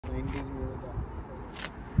Hi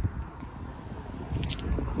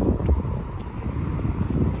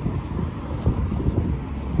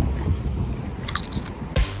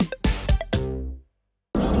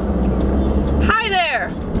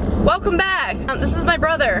there! Welcome back! This is my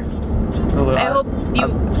brother. Hello. I hope you...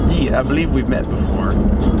 Yeah, I believe we've met before.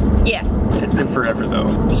 Yeah. It's been forever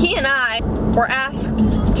though. He and I were asked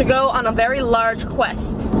to go on a very large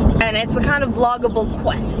quest. And it's the kind of vloggable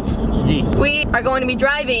quest. Yeah. We are going to be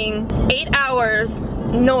driving 8 hours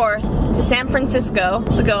north to San Francisco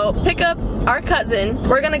to go pick up our cousin.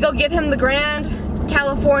 We're gonna go give him the Grand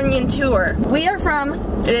Californian tour. We are from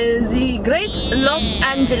the Great Los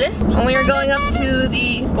Angeles, and we are going up to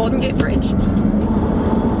the Golden Gate Bridge.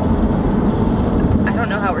 I don't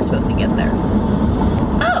know how we're supposed to get there.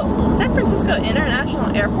 Oh, San Francisco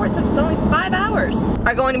International Airport says it's only 5 hours.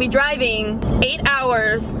 Are going to be driving 8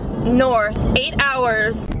 hours north, 8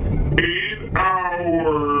 hours. 8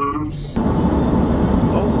 hours.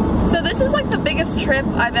 So this is like the biggest trip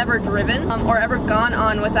I've ever driven or ever gone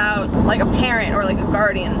on without like a parent or like a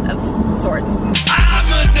guardian of sorts.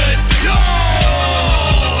 I'm an adult!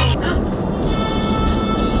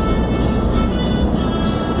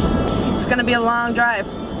 It's gonna be a long drive.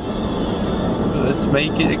 Let's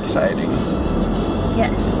make it exciting.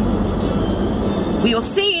 Yes. We will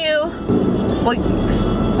see you. Well,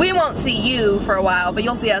 we won't see you for a while, but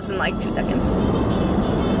you'll see us in like 2 seconds.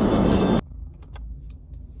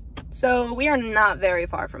 So we are not very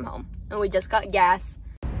far from home, and we just got gas.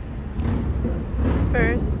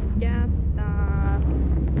 First gas stop.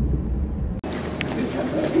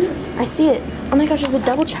 I see it. Oh my gosh, there's a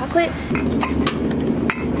double chocolate.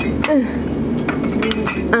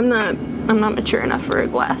 I'm not mature enough for a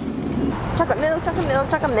glass. Chocolate milk, chocolate milk,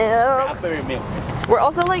 chocolate milk. Strawberry milk. We're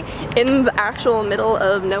also like in the actual middle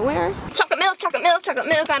of nowhere. Chocolate milk, chocolate milk, chocolate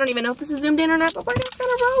milk. I don't even know if this is zoomed in or not, but we're just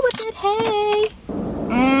gonna roll with it. Hey.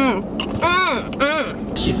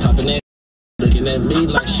 She popping it, looking at me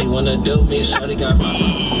like she wanna do me. Shawty got.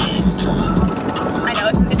 I know,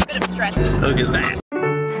 it's a bit of a stretch. Look at that.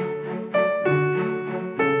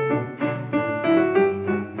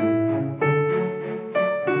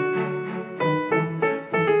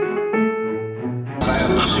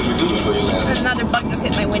 There's another bug just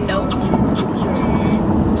hit my window.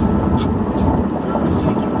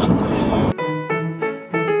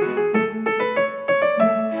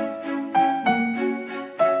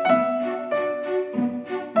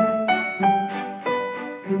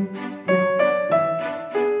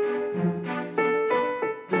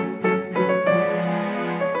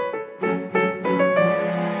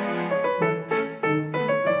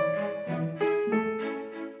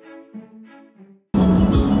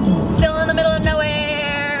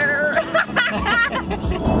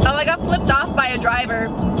 Oh, I got flipped off by a driver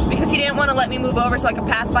because he didn't want to let me move over so I could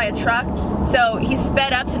pass by a truck. So he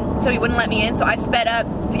sped up so he wouldn't let me in, so I sped up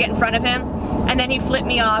to get in front of him. And then he flipped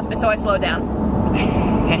me off, and so I slowed down.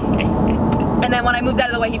 And then when I moved out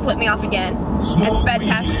of the way, he flipped me off again and sped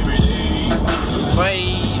past me.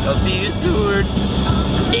 Bye. I'll see you soon.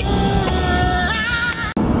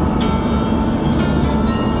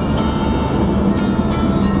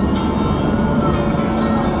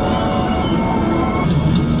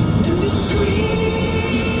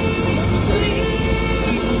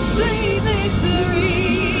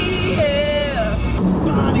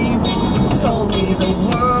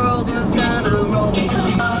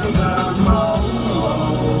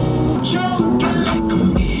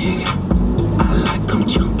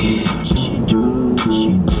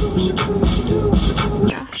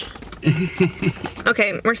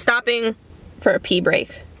 Okay, we're stopping for a pee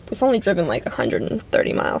break. We've only driven like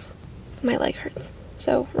 130 miles. My leg hurts.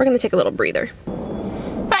 So we're gonna take a little breather. I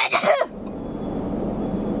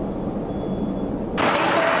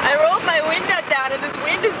rolled my window down and this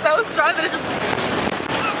wind is so strong that it just...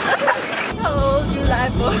 Told you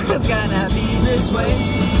life was gonna be this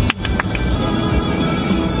way.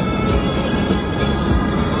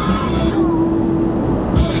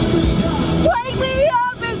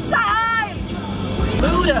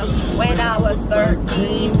 When I was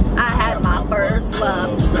 13, I had my first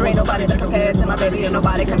love. There ain't nobody that compared to my baby, and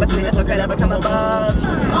nobody come between us or could ever come above.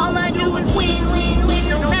 All I do is win, win, win,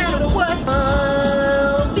 no matter what.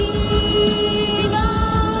 I'll be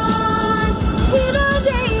gone in a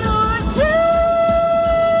day or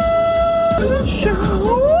two. Sure.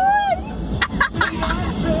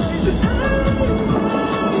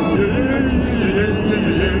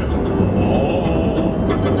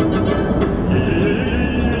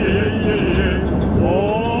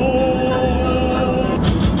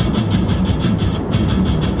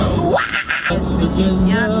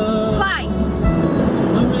 Fly.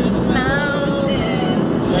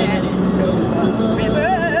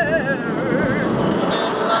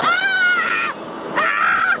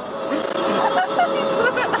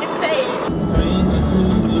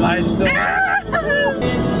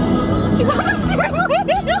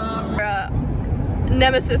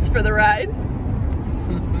 nemesis for the ride.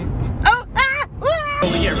 Oh! Ah! We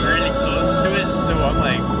get really close to it, so I'm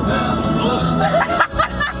like, oh.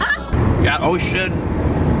 Yeah, oh shit.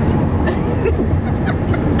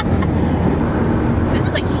 This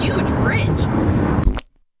is a huge bridge.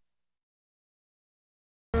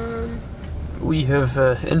 We have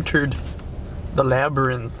entered the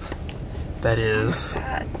labyrinth that is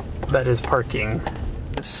parking.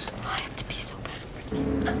 This. I have to pee so bad.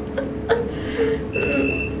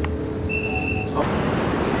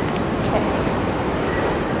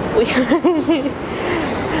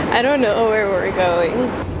 I don't know where we're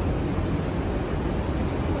going.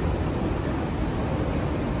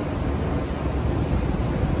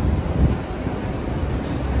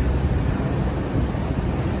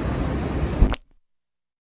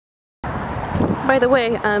 By the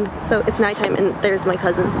way, so it's nighttime and there's my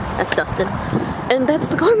cousin, that's Dustin, and that's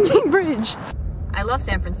the Golden Gate Bridge. I love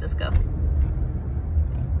San Francisco.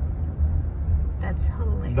 That's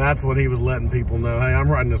hilarious. That's what he was letting people know. Hey, I'm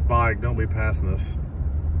riding this bike. Don't be passing us.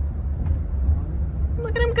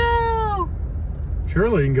 Look at him go!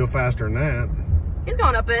 Surely you can go faster than that. He's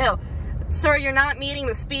going up a hill. Sir, you're not meeting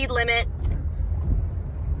the speed limit.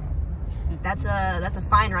 That's a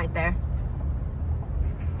fine right there.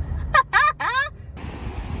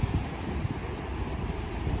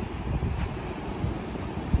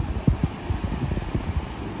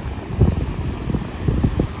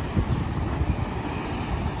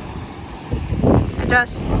 Josh.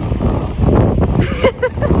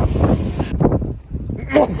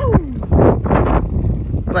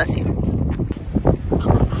 Bless you.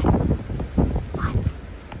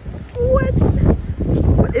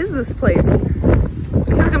 What is this place? I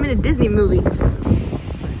feel like I'm in a Disney movie.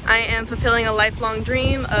 I am fulfilling a lifelong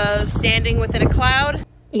dream of standing within a cloud.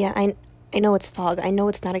 Yeah, I know it's fog. I know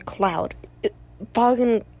it's not a cloud. Fog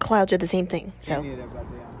and clouds are the same thing, so.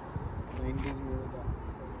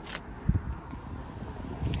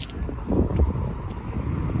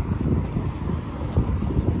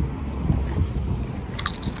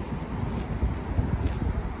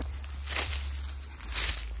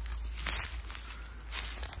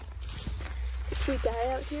 Did we die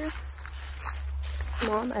out here?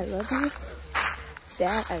 Mom, I love you.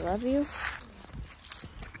 Dad, I love you.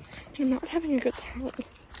 I'm not having a good time.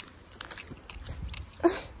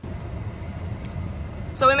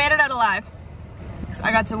 So we made it out alive.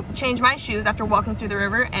 I got to change my shoes after walking through the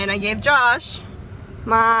river, and I gave Josh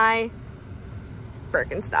my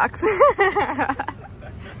Birkenstocks.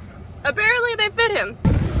 Apparently they fit him.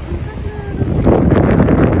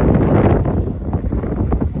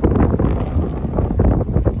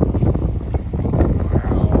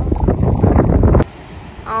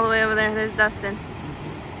 All the way over there, there's Dustin.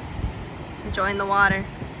 Enjoying the water.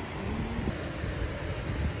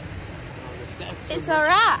 It's a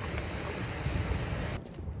rock.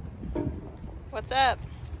 What's up?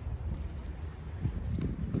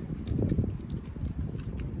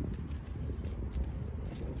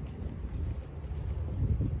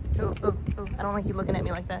 Oh, I don't like you looking at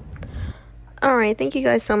me like that. Alright, thank you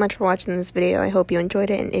guys so much for watching this video. I hope you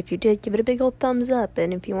enjoyed it, and if you did, give it a big old thumbs up.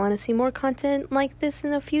 And if you want to see more content like this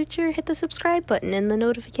in the future, hit the subscribe button and the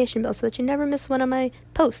notification bell so that you never miss one of my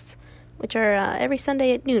posts, which are every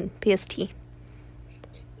Sunday at noon PST.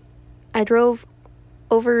 I drove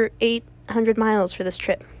over 800 miles for this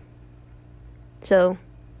trip, so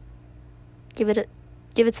give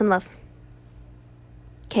it some love.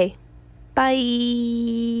 Okay, bye.